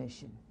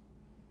definition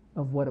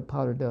of what a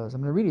potter does.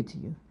 I'm going to read it to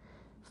you.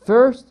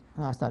 First,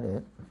 no, that's not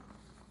it.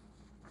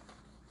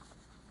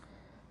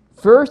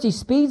 First, he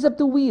speeds up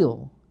the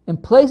wheel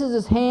and places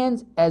his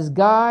hands as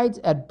guides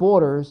at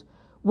borders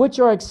which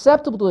are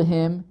acceptable to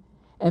him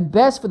and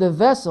best for the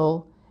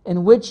vessel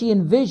in which he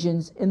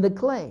envisions in the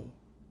clay.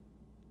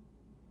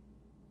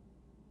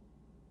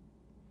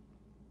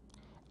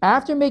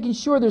 After making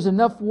sure there's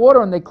enough water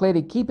on the clay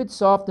to keep it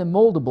soft and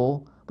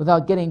moldable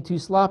without getting too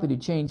sloppy to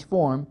change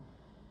form,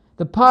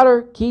 the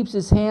potter keeps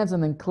his hands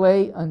on the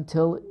clay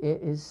until it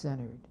is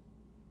centered.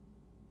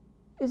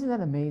 Isn't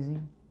that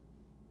amazing?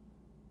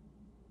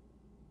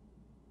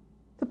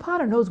 The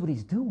potter knows what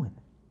he's doing.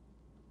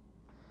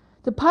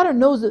 The potter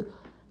knows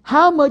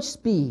how much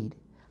speed,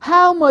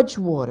 how much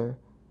water,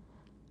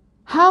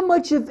 how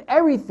much of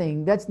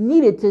everything that's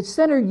needed to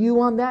center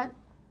you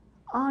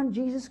on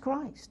Jesus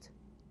Christ.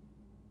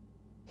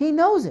 He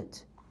knows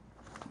it.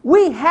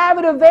 We have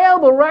it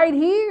available right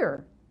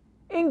here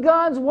in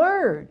God's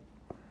Word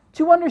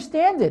to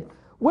understand it.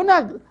 We're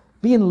not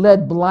being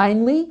led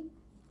blindly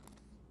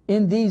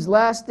in these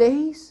last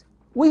days.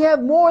 We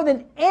have more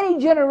than any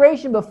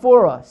generation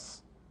before us.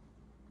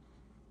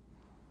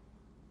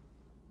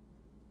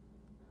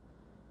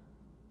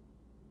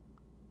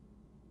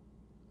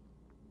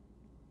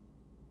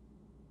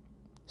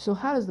 So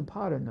how does the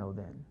potter know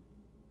then?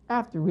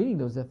 After reading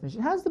those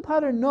definitions, how does the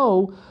potter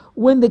know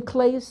when the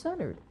clay is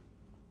centered?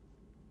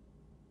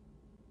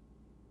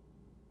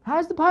 How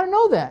does the potter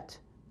know that?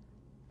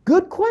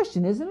 Good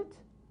question, isn't it?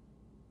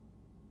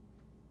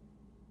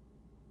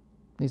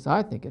 At least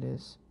I think it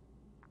is.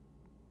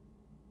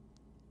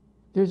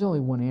 There's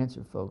only one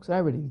answer, folks. I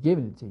already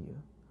given it to you.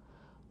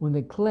 When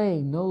the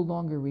clay no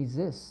longer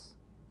resists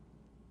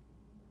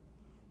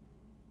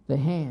the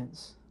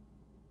hands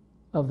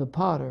of the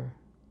potter,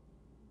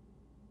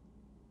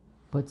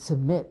 but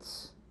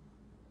submits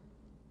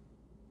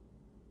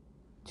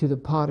to the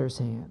potter's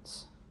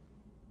hands.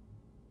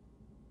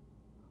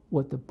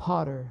 What the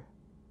potter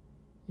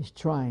is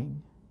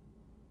trying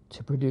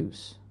to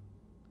produce.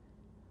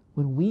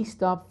 When we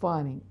stop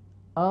fighting,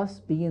 us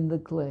being the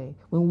clay,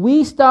 when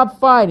we stop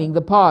fighting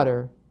the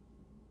potter,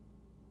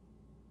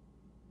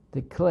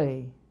 the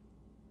clay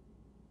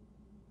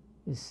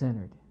is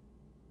centered.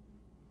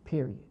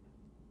 Period.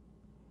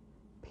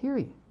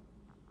 Period.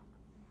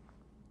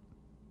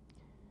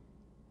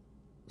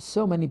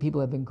 So many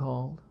people have been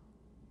called.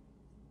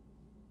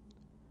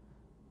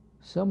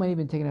 So many have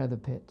been taken out of the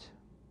pit.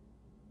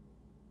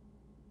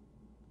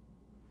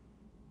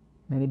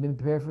 Many have been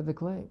prepared for the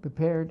clay,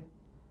 prepared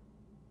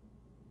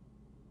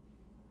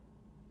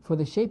for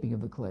the shaping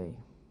of the clay.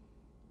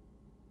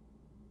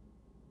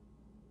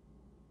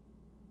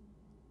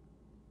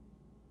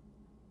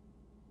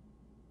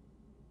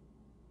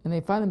 And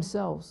they find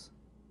themselves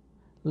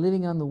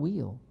living on the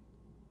wheel.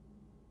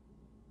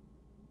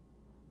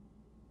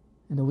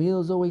 And the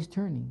wheel is always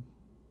turning.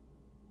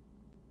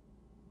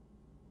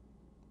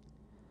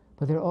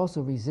 But they're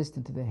also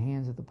resistant to the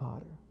hands of the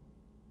potter.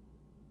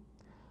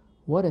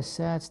 What a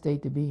sad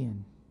state to be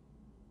in.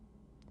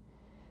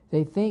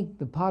 They think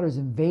the potter's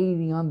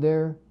invading on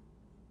their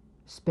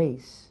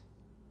space.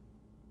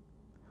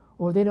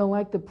 Or they don't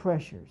like the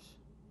pressures.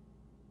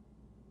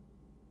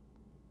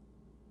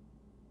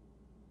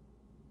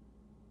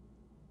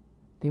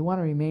 They want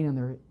to remain on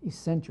their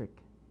eccentric,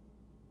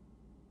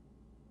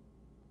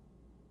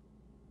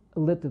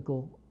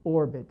 elliptical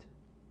orbit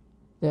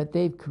that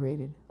they've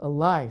created, a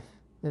life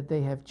that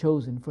they have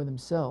chosen for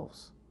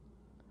themselves,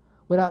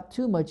 without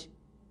too much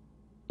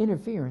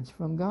interference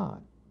from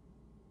God.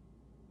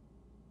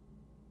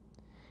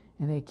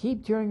 And they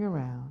keep turning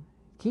around,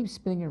 keep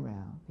spinning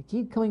around, they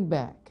keep coming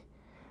back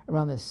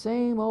around the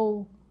same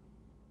old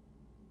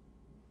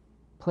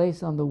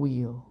place on the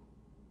wheel.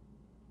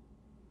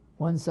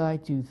 One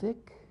side too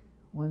thick,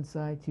 one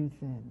side too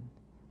thin.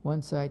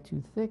 One side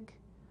too thick,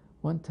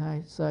 one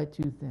side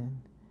too thin.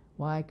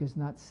 Why? Because it's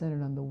not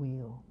centered on the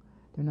wheel.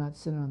 They're not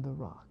centered on the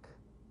rock.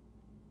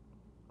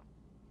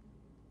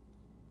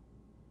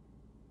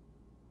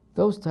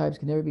 Those types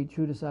can never be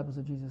true disciples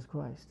of Jesus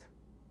Christ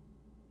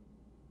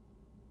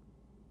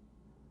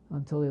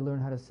until they learn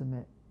how to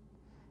submit.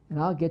 And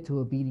I'll get to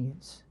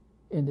obedience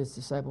in this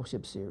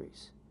discipleship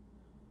series.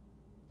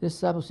 This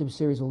discipleship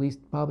series will at least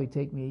probably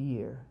take me a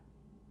year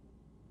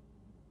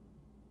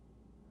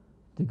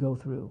to go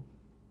through.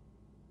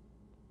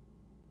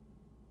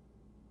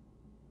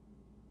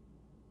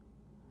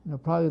 And I'll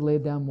probably lay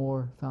down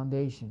more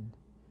foundation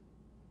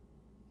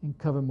and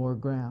cover more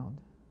ground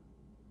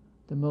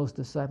than most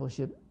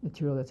discipleship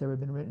material that's ever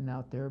been written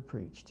out there or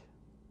preached.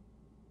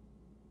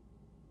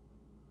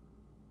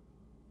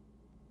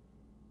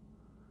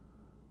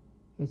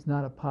 It's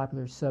not a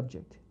popular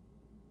subject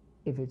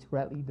if it's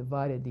rightly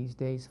divided these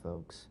days,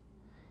 folks.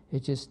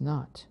 It's just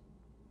not.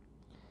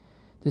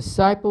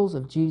 Disciples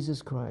of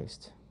Jesus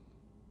Christ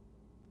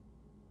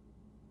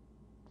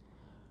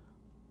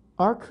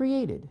are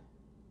created.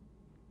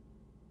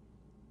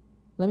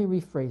 Let me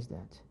rephrase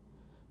that.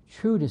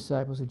 True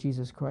disciples of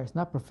Jesus Christ,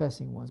 not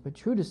professing ones, but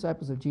true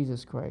disciples of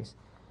Jesus Christ,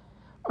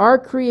 are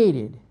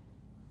created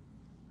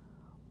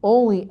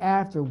only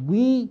after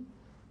we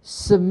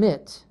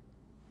submit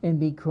and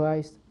be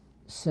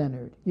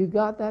Christ-centered. You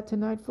got that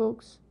tonight,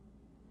 folks?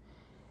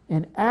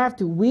 And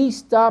after we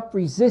stop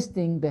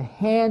resisting the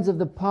hands of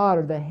the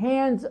potter, the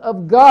hands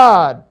of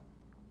God.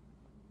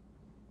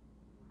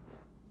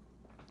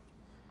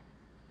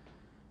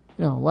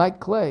 You know, like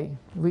clay,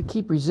 if we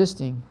keep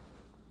resisting,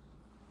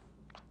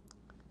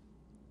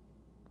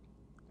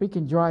 we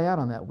can dry out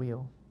on that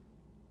wheel.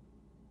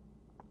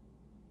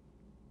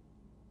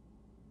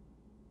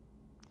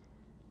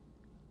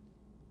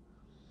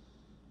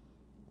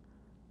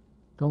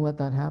 Don't let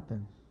that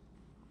happen.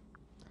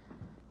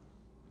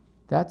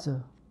 It's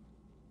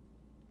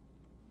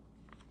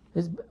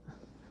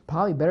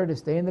probably better to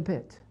stay in the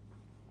pit.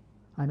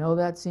 I know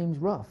that seems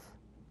rough.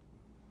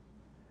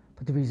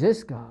 But to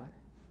resist God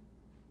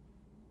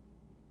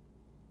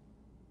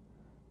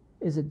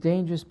is a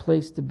dangerous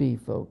place to be,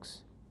 folks.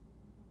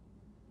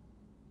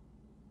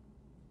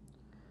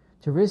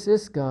 To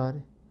resist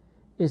God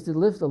is to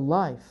live a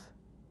life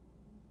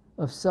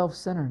of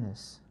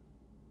self-centeredness.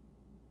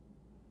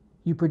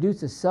 You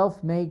produce a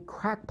self-made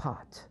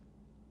crackpot.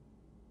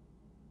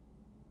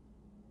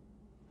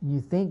 And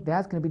you think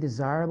that's going to be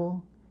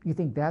desirable? You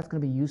think that's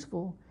going to be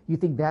useful? You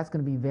think that's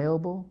going to be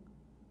available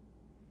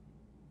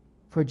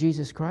for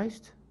Jesus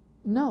Christ?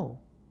 No.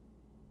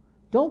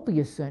 Don't be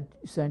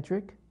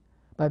eccentric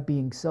by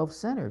being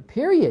self-centered.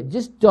 Period.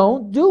 Just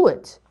don't do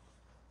it.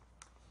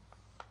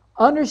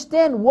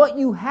 Understand what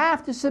you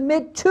have to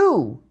submit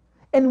to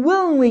and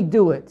willingly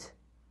do it.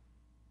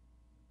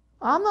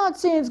 I'm not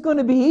saying it's going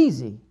to be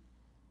easy.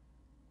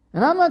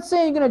 And I'm not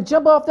saying you're going to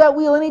jump off that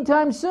wheel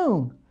anytime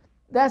soon.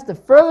 That's the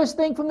furthest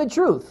thing from the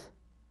truth.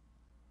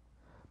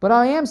 But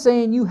I am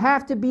saying you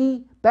have to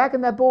be back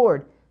on that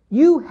board.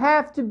 You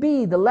have to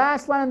be the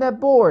last line on that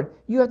board.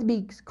 You have to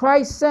be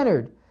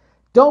Christ-centered.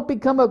 Don't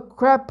become a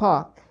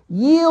crackpot.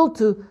 Yield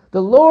to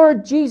the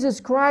Lord Jesus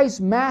Christ's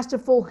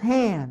masterful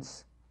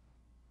hands.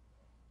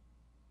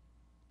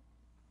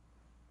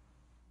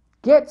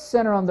 Get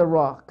centered on the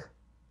rock.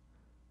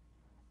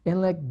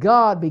 And let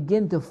God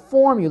begin to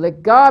form you.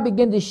 Let God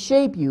begin to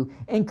shape you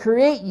and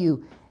create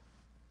you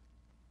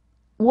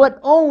what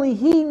only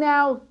He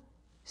now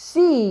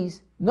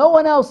sees No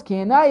one else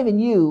can, not even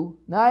you,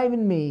 not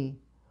even me,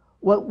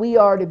 what we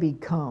are to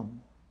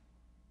become.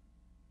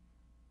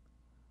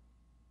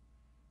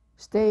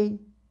 Stay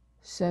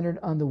centered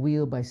on the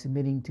wheel by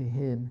submitting to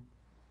Him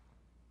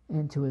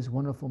and to His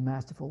wonderful,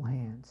 masterful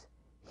hands.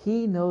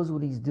 He knows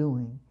what He's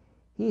doing.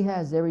 He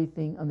has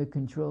everything under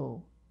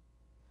control.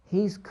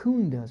 He's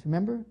cooned us,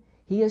 remember?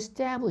 He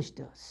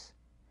established us.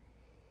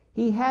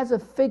 He has a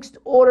fixed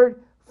order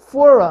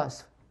for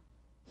us.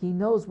 He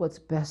knows what's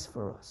best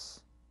for us.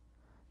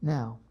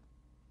 Now,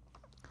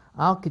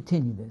 I'll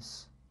continue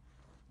this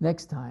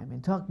next time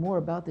and talk more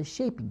about the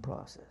shaping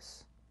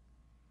process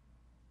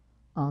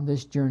on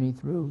this journey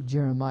through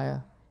Jeremiah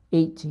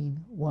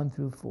 18, 1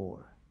 through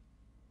 4.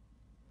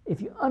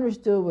 If you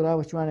understood what I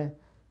was trying to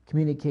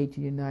communicate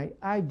to you tonight,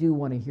 I do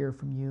want to hear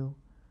from you,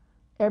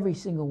 every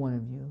single one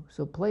of you.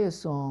 So play a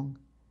song.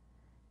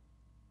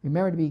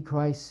 Remember to be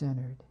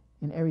Christ-centered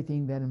in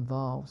everything that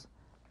involves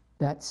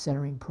that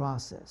centering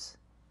process.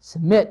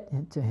 Submit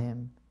to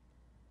Him.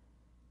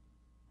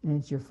 And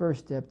it's your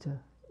first step to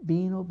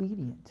being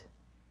obedient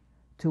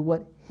to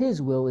what His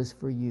will is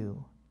for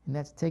you. And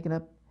that's taking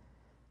up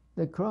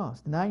the cross.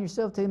 Denying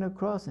yourself, taking up the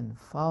cross, and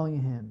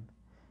following Him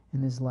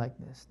in His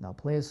likeness. Now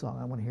play a song.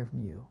 I want to hear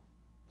from you.